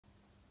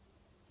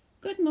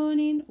Good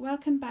morning,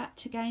 welcome back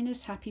to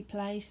Gainer's Happy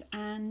Place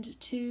and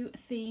to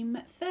Theme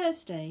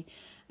Thursday.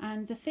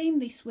 And the theme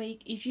this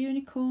week is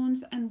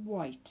unicorns and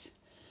white.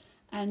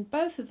 And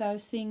both of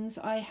those things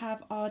I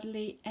have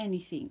hardly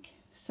anything.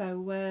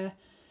 So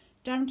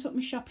Darren took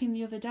me shopping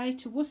the other day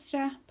to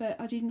Worcester, but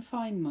I didn't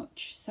find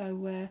much. So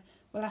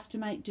we'll have to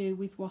make do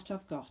with what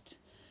I've got.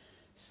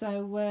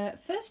 So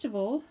first of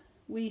all,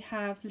 we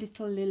have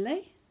little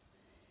Lily.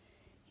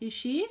 Here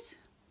she is.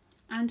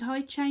 And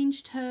I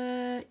changed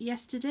her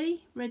yesterday,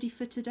 ready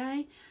for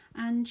today,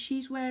 and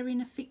she's wearing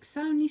a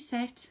Fixoni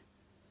set,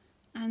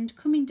 and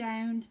coming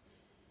down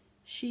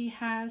she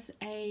has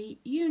a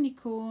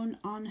unicorn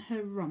on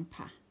her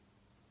romper.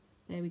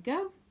 There we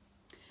go.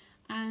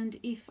 And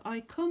if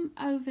I come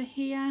over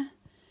here,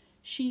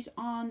 she's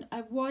on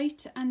a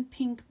white and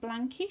pink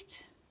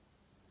blanket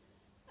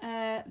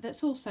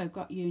that's also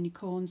got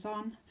unicorns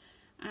on.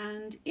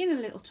 And in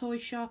a little toy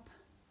shop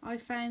I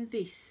found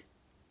this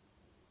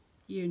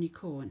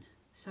unicorn,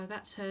 so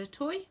that's her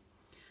toy.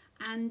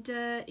 And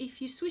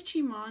if you switch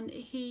him on,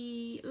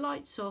 he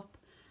lights up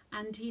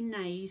and he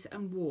neighs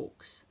and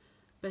walks,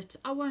 but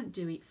I won't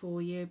do it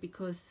for you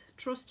because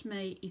trust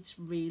me, it's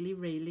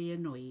really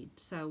annoying,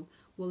 so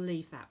we'll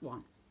leave that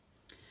one.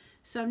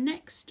 So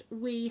next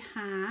we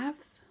have,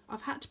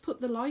 I've had to put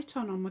the light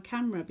on my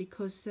camera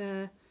because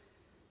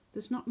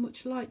there's not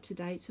much light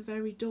today, it's a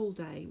very dull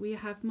day. We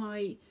have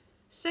my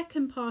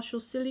second partial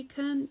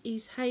silicone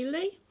is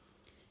Hayley.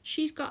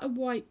 She's got a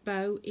white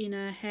bow in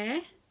her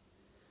hair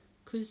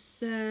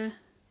because,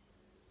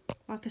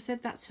 like I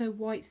said, that's her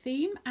white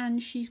theme,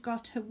 and she's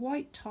got her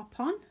white top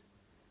on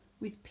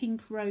with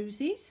pink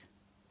roses.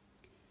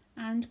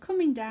 And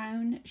coming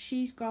down,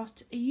 she's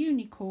got a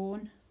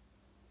unicorn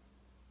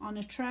on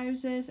her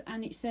trousers,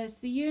 and it says,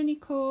 "The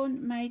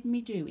unicorn made me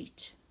do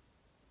it."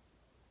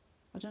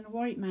 I don't know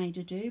what it made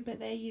her do, but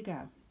there you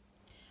go.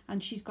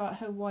 And she's got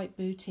her white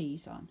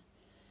booties on.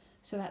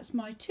 So that's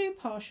my two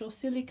partial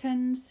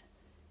silicones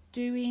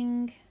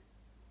doing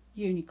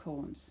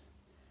unicorns.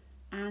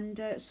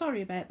 And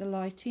sorry about the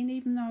lighting,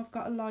 even though I've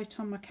got a light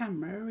on my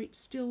camera, it's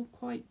still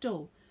quite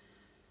dull.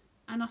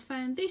 And I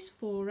found this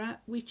for her,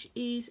 which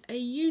is a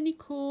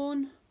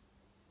unicorn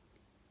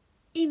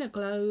in a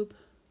globe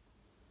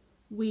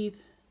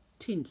with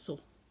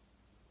tinsel.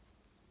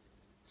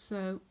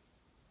 So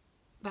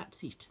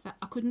that's it.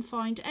 I couldn't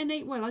find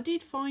any. Well, I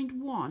did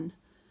find one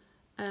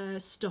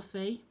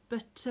stuffy,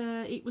 but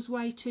it was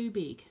way too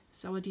big,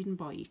 so I didn't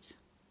buy it.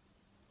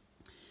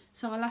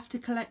 So I'll have to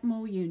collect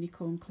more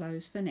unicorn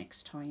clothes for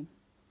next time.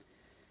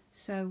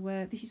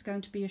 So this is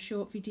going to be a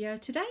short video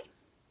today.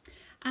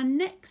 And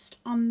next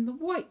on the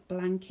white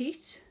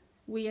blanket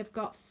we have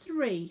got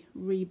three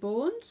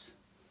Reborns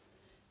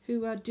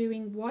who are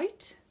doing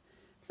white.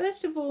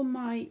 First of all,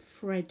 my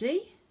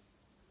Freddie,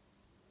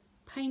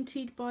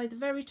 painted by the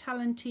very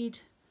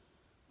talented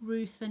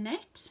Ruth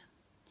Annette.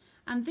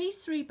 And these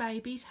three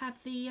babies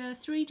have the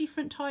three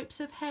different types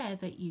of hair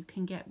that you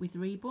can get with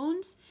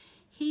Reborns.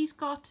 He's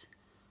got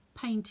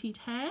painted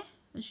hair,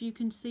 as you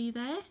can see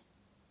there.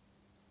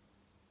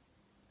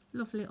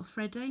 Lovely little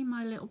Freddie,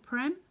 my little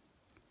Prem.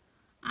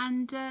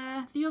 And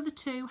the other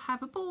two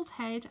have a bald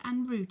head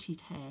and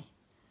rooted hair.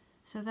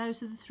 So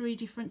those are the three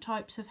different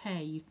types of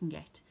hair you can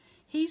get.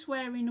 He's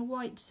wearing a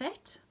white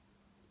set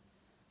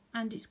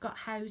and it's got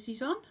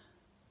houses on.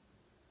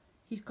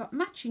 He's got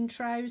matching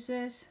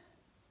trousers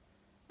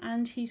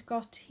and he's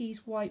got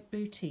his white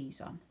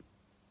booties on.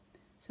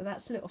 So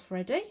that's little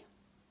Freddie.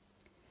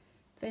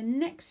 Then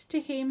next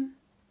to him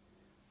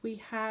we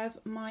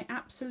have my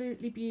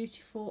absolutely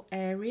beautiful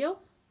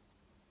Ariel,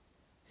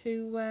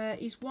 who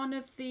is one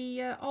of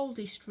the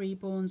oldest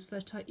Reborns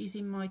that is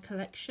in my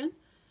collection.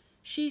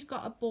 She's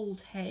got a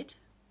bald head.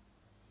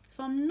 If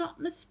I'm not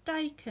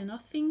mistaken, I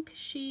think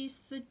she's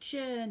the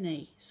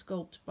Journey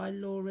sculpt by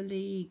Laura Lee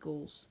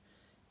Eagles.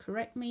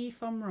 Correct me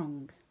if I'm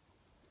wrong.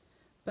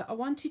 But I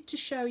wanted to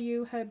show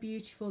you her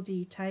beautiful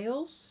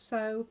details.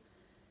 So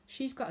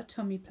she's got a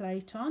tummy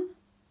plate on.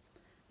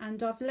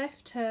 And I've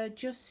left her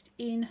just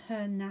in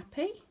her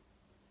nappy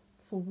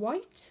for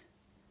white,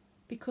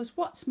 because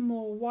what's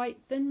more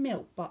white than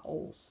milk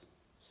bottles?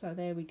 So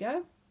there we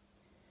go.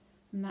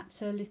 And that's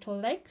her little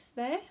legs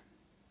there.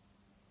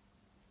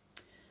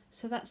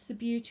 So that's the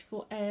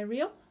beautiful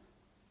Ariel.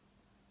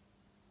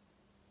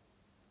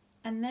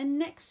 And then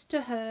next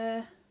to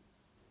her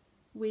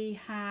we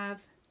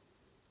have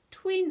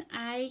twin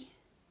A,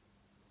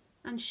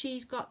 and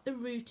she's got the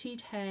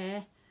rooted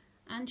hair,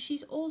 and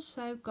she's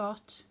also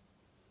got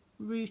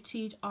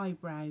rooted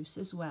eyebrows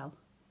as well.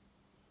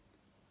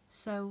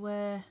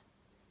 So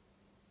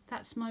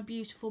that's my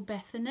beautiful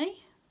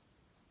Bethany.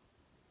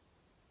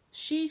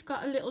 She's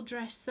got a little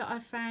dress that I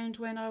found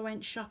when I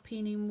went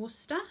shopping in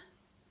Worcester.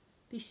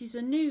 This is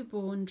a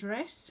newborn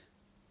dress,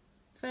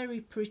 very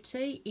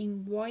pretty,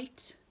 in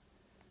white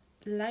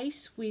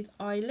lace with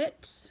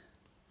eyelets,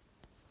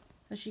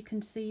 as you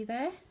can see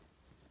there.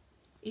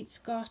 It's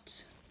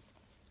got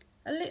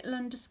a little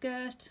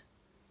underskirt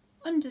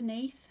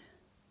underneath.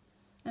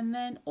 And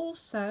then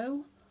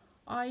also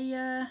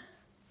I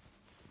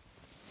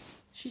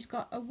She's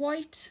got a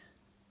white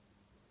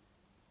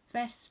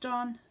vest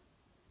on,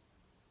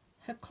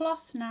 her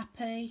cloth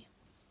nappy,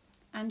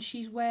 and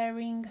she's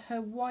wearing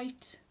her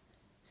white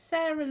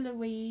Sarah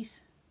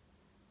Louise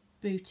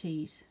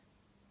booties.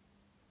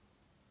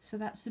 So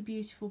that's the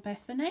beautiful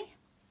Bethany.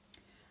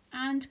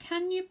 And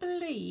can you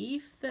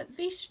believe that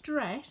this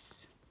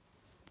dress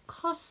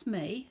cost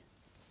me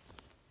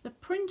the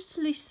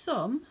princely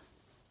sum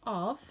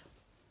of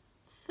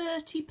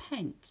 30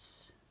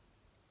 pence.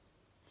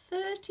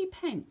 30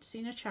 pence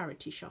in a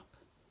charity shop.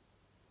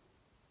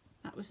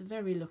 That was a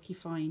very lucky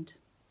find.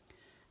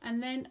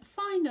 And then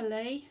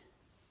finally,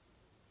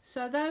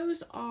 so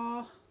those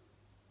are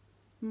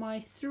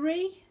my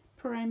 3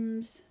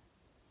 Prems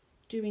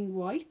doing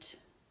white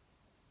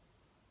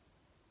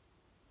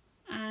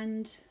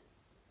and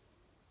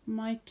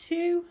my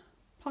 2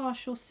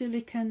 partial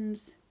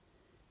silicons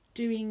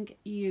doing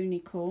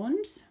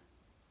unicorns.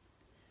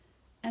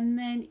 And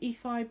then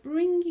if I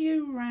bring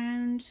you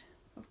round,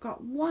 I've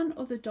got one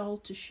other doll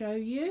to show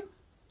you.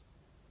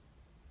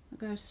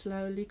 I'll go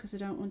slowly because I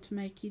don't want to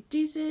make you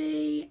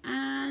dizzy.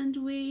 And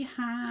we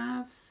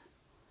have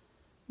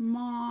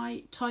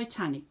my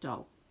Titanic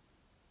doll.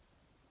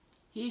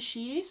 Here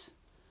she is,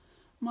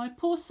 my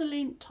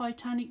porcelain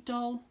Titanic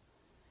doll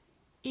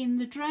in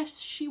the dress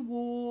she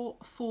wore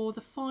for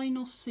the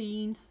final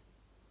scene.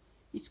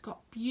 It's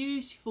got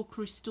beautiful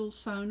crystals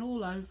sewn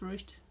all over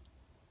it.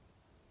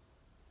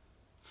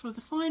 For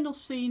the final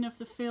scene of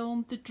the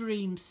film, the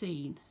dream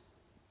scene.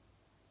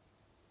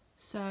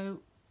 So,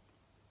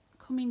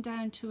 coming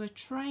down to a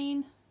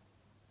train.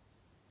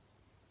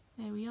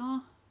 There we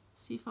are.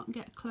 See if I can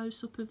get a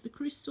close-up of the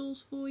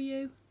crystals for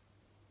you.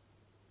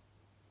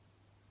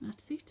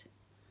 That's it.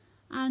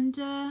 And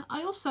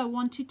I also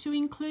wanted to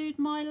include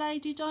my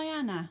Lady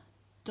Diana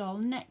doll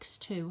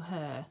next to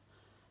her.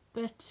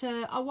 But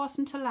I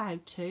wasn't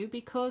allowed to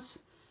because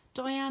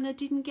Diana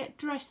didn't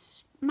get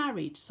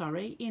married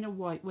in a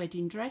white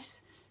wedding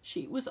dress.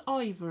 She was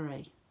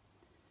ivory.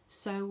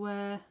 So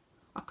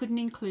I couldn't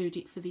include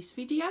it for this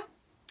video.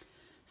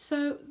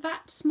 So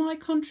that's my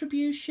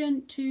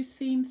contribution to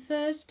Theme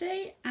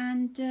Thursday,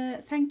 and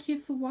thank you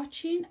for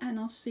watching, and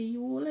I'll see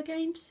you all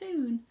again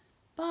soon.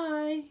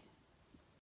 Bye.